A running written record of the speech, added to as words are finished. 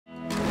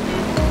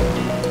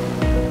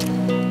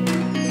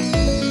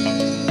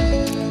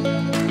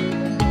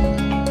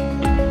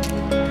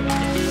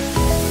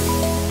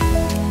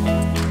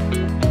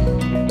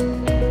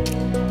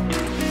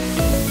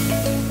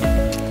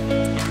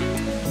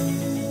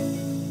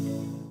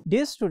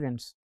Dear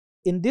students,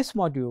 in this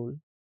module,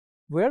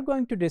 we are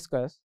going to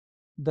discuss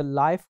the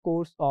life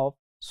course of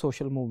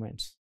social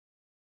movements.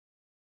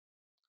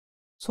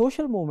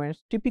 Social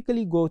movements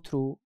typically go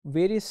through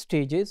various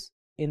stages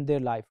in their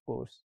life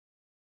course,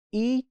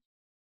 each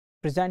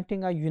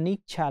presenting a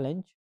unique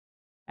challenge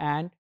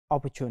and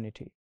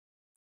opportunity.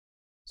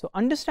 So,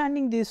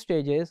 understanding these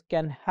stages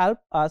can help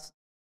us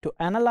to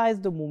analyze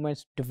the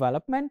movement's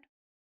development,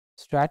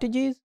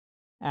 strategies,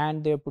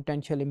 and their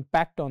potential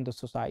impact on the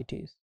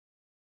societies.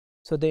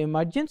 So, the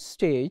emergence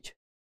stage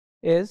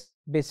is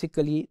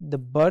basically the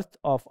birth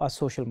of a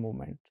social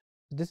movement.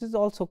 This is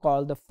also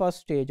called the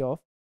first stage of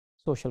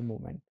social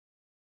movement.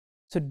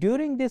 So,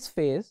 during this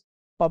phase,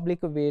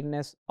 public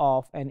awareness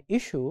of an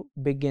issue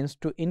begins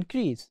to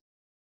increase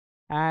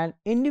and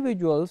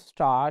individuals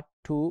start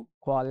to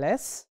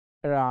coalesce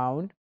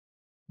around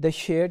the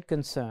shared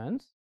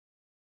concerns.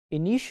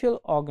 Initial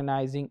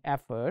organizing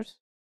efforts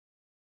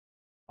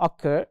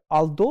occur,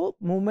 although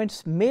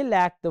movements may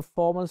lack the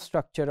formal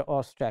structure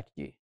or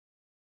strategy.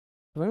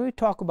 When we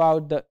talk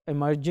about the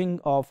emerging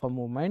of a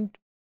movement,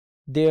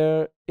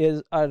 there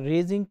is a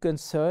raising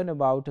concern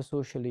about a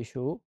social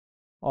issue,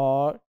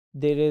 or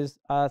there is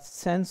a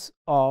sense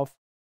of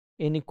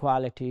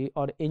inequality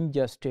or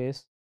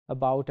injustice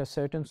about a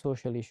certain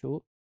social issue.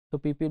 So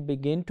people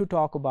begin to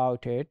talk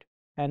about it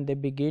and they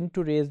begin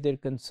to raise their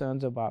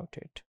concerns about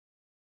it.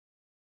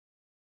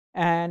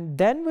 And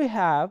then we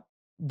have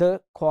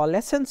the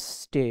coalescence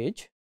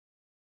stage,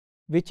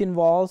 which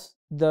involves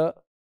the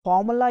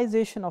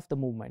formalization of the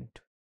movement.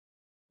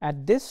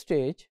 At this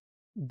stage,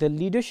 the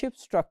leadership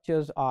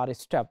structures are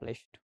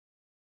established.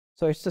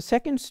 So it's the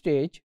second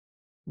stage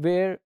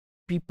where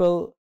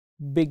people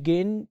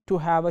begin to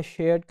have a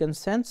shared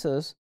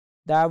consensus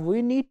that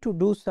we need to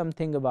do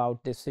something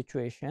about this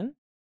situation.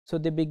 So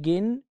they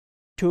begin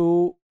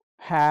to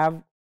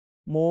have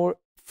more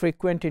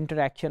frequent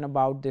interaction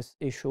about this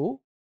issue,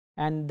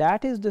 and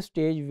that is the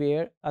stage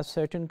where a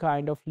certain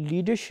kind of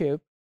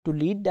leadership to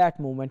lead that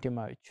movement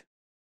emerge.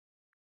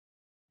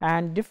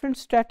 And different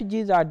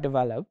strategies are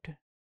developed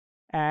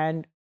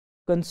and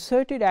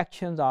concerted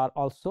actions are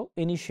also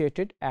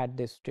initiated at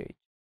this stage.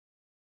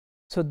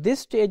 So this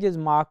stage is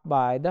marked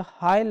by the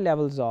high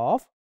levels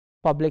of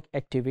public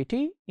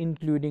activity,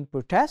 including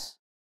protests,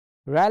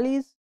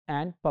 rallies,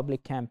 and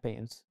public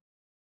campaigns.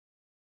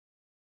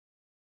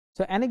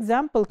 So an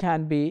example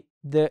can be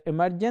the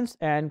emergence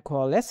and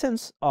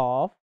coalescence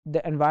of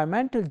the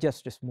environmental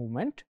justice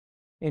movement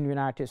in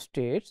United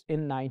States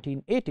in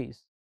 1980s.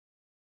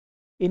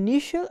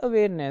 Initial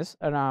awareness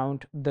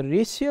around the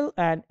racial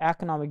and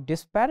economic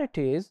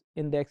disparities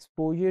in the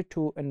exposure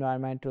to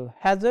environmental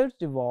hazards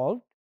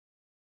evolved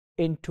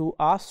into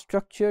a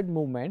structured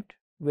movement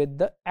with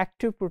the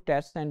active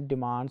protests and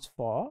demands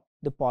for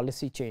the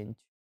policy change.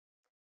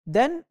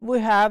 Then we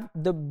have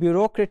the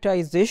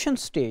bureaucratization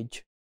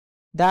stage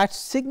that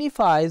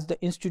signifies the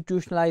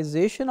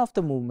institutionalization of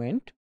the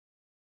movement.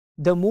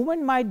 The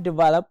movement might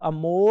develop a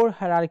more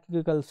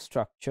hierarchical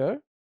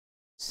structure,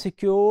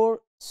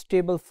 secure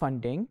stable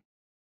funding,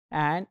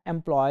 and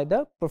employ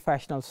the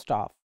professional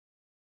staff.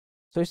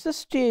 So it's a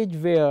stage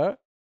where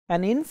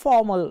an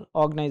informal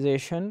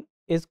organization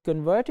is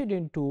converted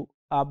into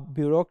a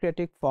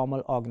bureaucratic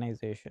formal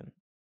organization.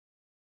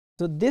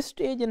 So this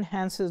stage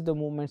enhances the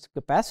movement's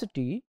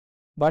capacity,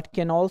 but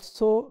can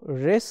also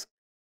risk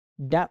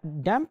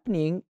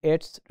dampening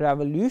its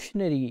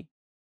revolutionary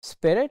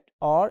spirit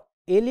or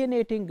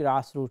alienating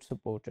grassroots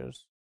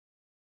supporters.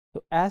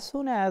 So as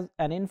soon as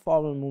an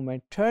informal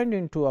movement turned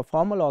into a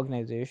formal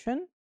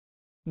organization,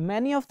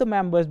 many of the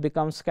members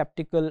become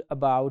skeptical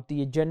about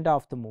the agenda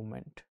of the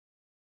movement.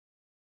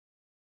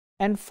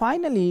 And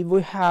finally,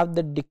 we have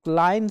the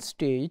decline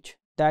stage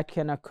that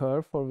can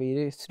occur for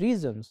various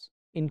reasons,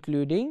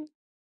 including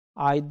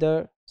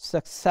either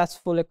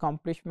successful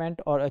accomplishment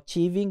or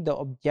achieving the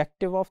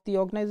objective of the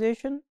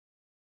organization,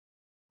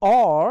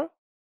 or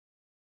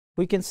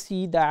we can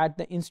see that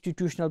the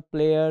institutional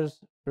players,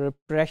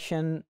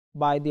 repression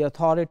by the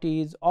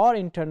authorities, or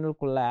internal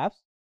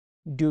collapse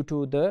due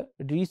to the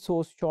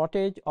resource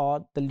shortage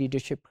or the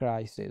leadership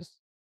crisis.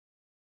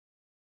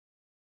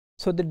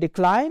 So the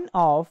decline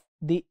of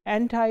the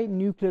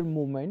anti-nuclear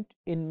movement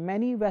in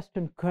many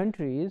Western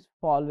countries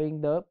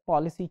following the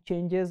policy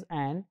changes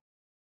and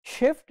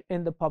shift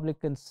in the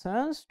public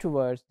concerns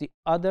towards the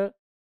other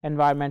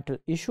environmental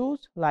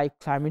issues like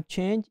climate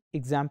change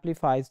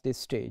exemplifies this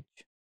stage.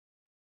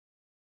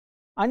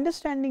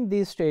 Understanding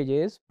these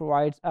stages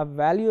provides a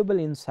valuable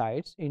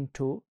insights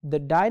into the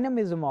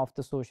dynamism of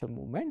the social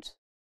movements,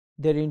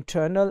 their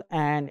internal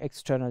and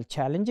external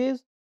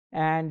challenges,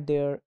 and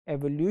their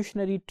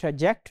evolutionary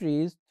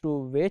trajectories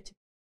through which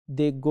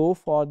they go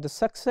for the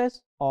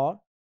success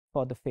or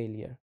for the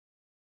failure.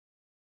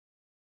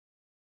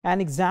 An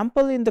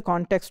example in the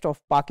context of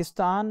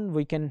Pakistan,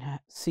 we can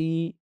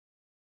see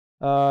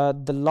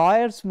the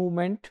lawyers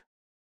movement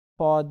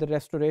for the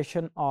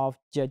restoration of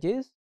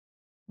judges,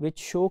 which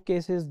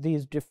showcases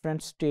these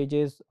different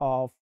stages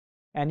of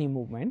any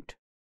movement.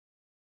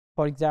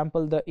 For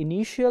example, the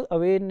initial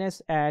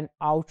awareness and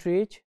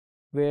outrage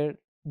where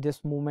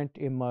this movement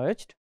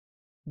emerged.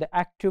 The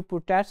active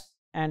protests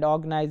and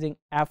organizing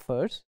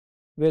efforts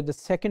where the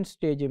second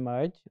stage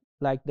emerged,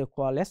 like the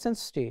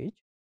coalescence stage,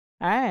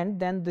 and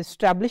then the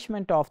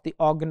establishment of the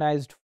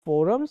organized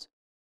forums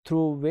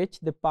through which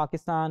the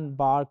Pakistan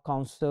Bar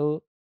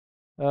Council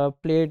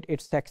played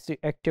its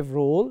active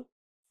role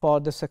for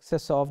the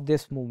success of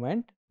this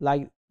movement,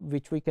 like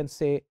which we can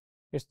say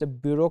it's the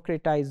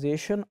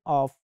bureaucratization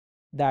of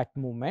that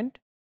movement,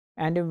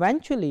 and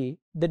eventually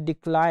the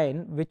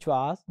decline, which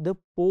was the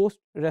post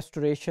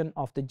restoration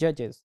of the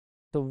judges.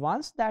 So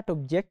once that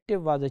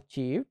objective was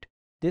achieved,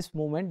 this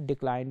movement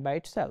declined by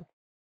itself,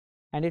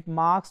 and it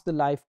marks the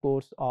life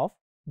course of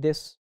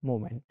this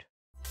movement.